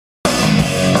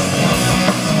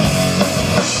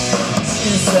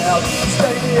said,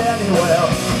 take me anywhere,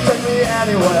 take me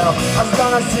anywhere. As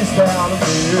long as she's down the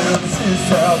field, she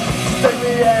said, take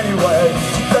me anyway,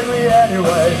 take me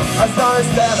anyway. As long as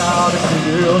they're down the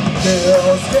field.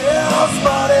 Kills, kills,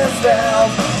 money's down.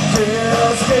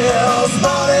 Kills, kills,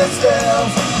 money's down.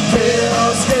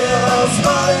 Kills, kills,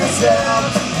 money's down.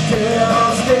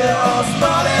 Kills, kills,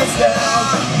 money's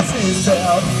down. She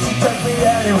said, take me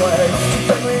anyway,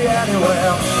 take me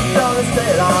anywhere. Gonna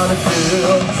stay on the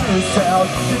field. She said,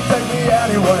 take me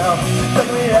anywhere,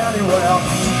 take me anywhere.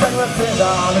 Take me fit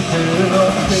on the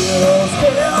field. Kills,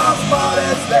 kills,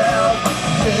 money's down.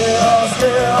 Kills,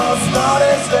 kills,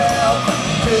 money's down.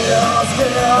 Kills,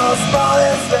 kills,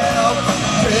 money's down.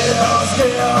 Kills,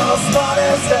 kills,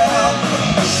 money's down.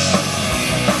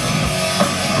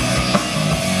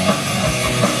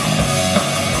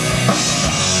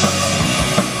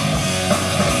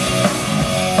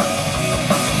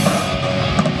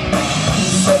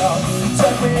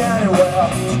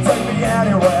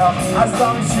 As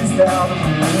long as she's down the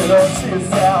middle, she's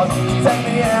down. Take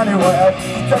me anywhere,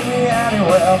 take me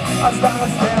anywhere. As long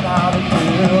as they're out of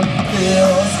field.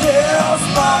 Kills, kills,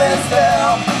 money's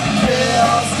down.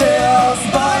 Kills, kills,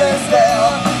 money's down.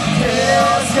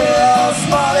 Kills, kills,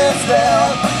 money's down.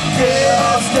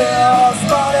 Kills, kills,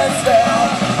 money's down.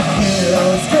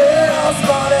 Kills, kills,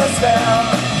 money's down.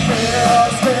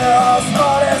 Kills, kills,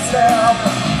 money's down.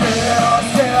 Kills,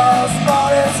 kills,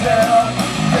 money's down.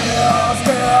 Kills,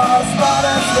 kills,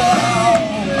 money's down.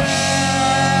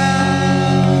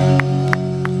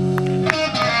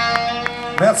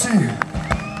 Merci.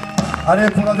 Allez,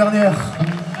 pour la dernière.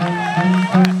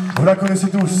 Vous la connaissez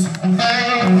tous.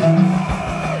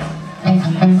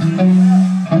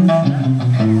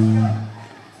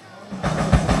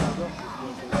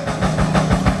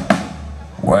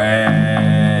 Ouais.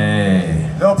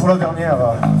 Là, pour la dernière.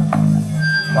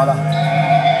 Voilà.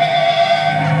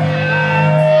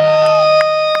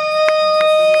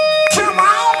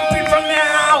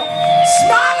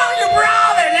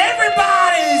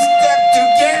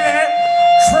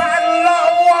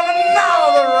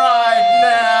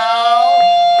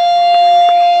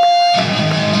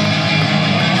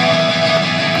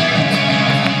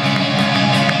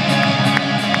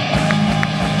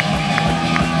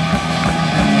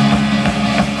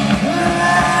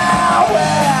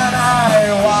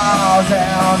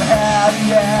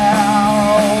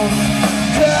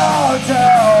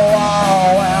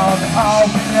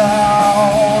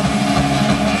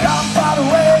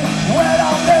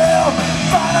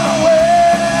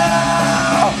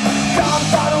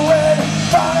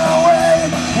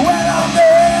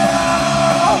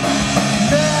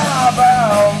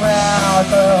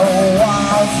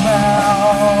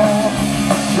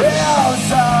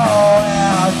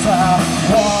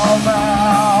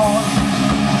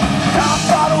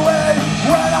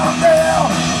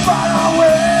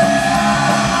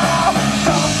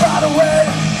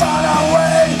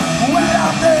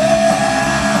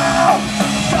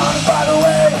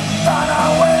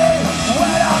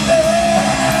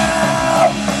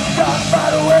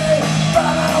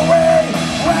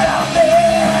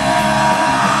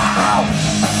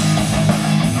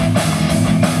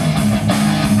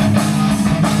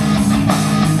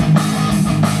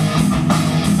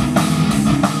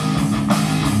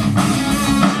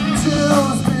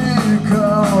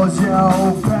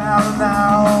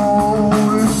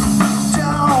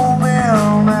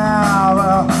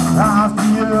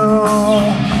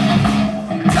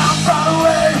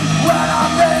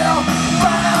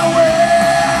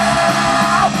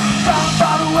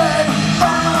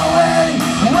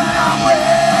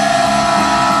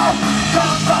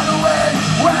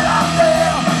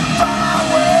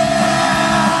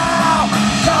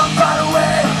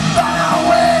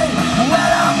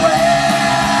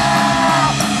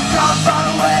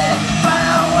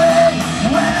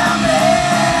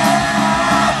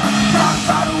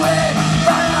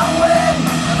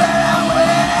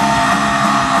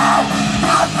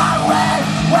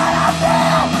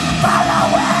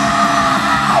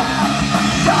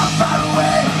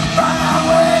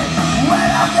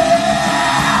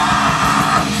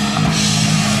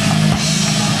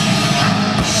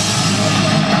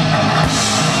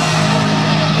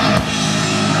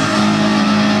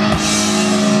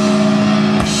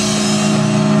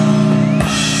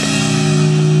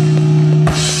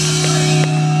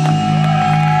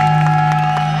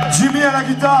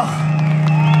 Guitare,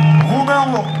 Romain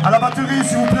à la batterie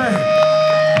s'il vous plaît,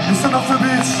 et Son of the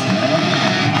Beach.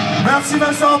 Merci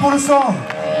Vincent pour le son.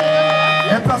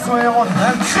 Et place au héros.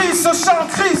 Chris au chant,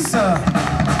 Chris.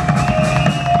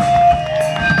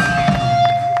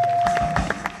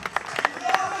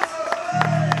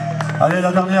 Allez,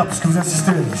 la dernière, puisque vous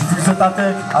insistez. J'ai vu que vous êtes à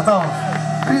tech. Attends.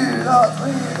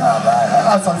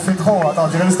 Ah, ça le fait trop. Attends, on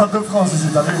dirait le Stade de France ici,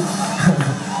 t'as vu?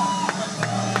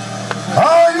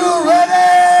 Are you ready?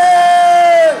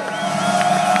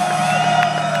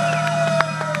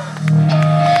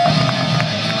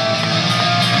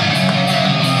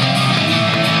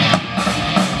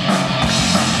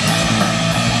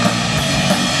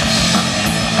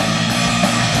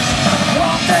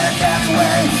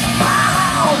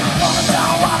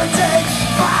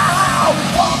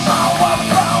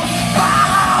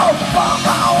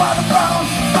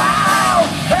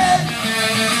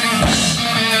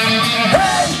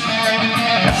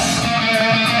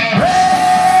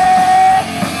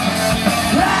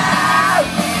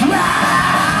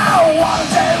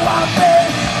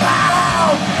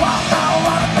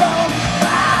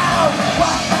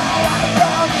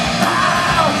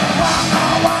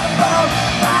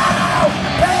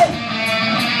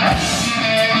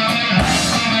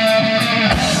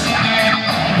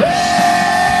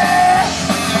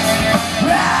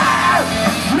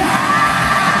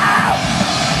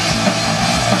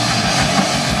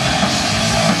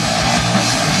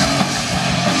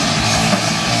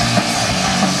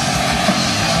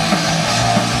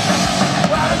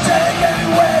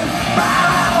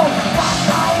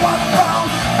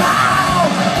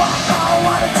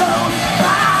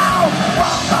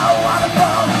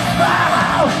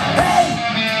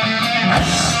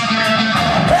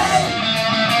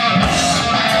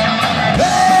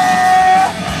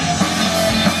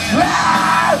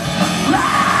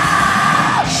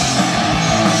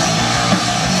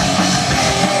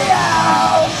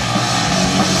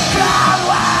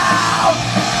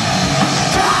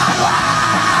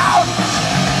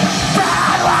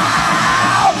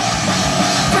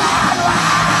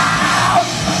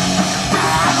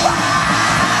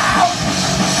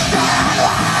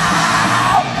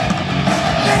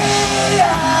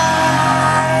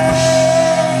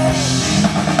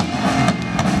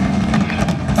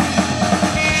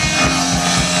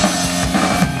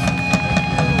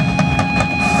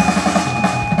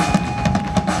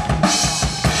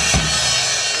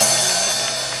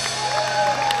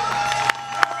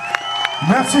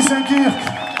 Merci St Quirc.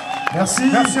 Merci.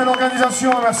 Merci à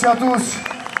l'organisation, merci à tous.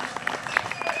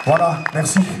 Voilà,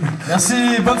 merci.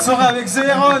 Merci, bonne soirée avec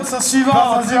Zéron, sans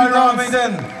suivant, Nirvana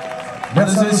Maiden.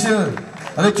 Mesdames et messieurs,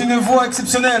 avec une voix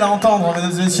exceptionnelle à entendre,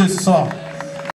 mesdames et messieurs, ce soir.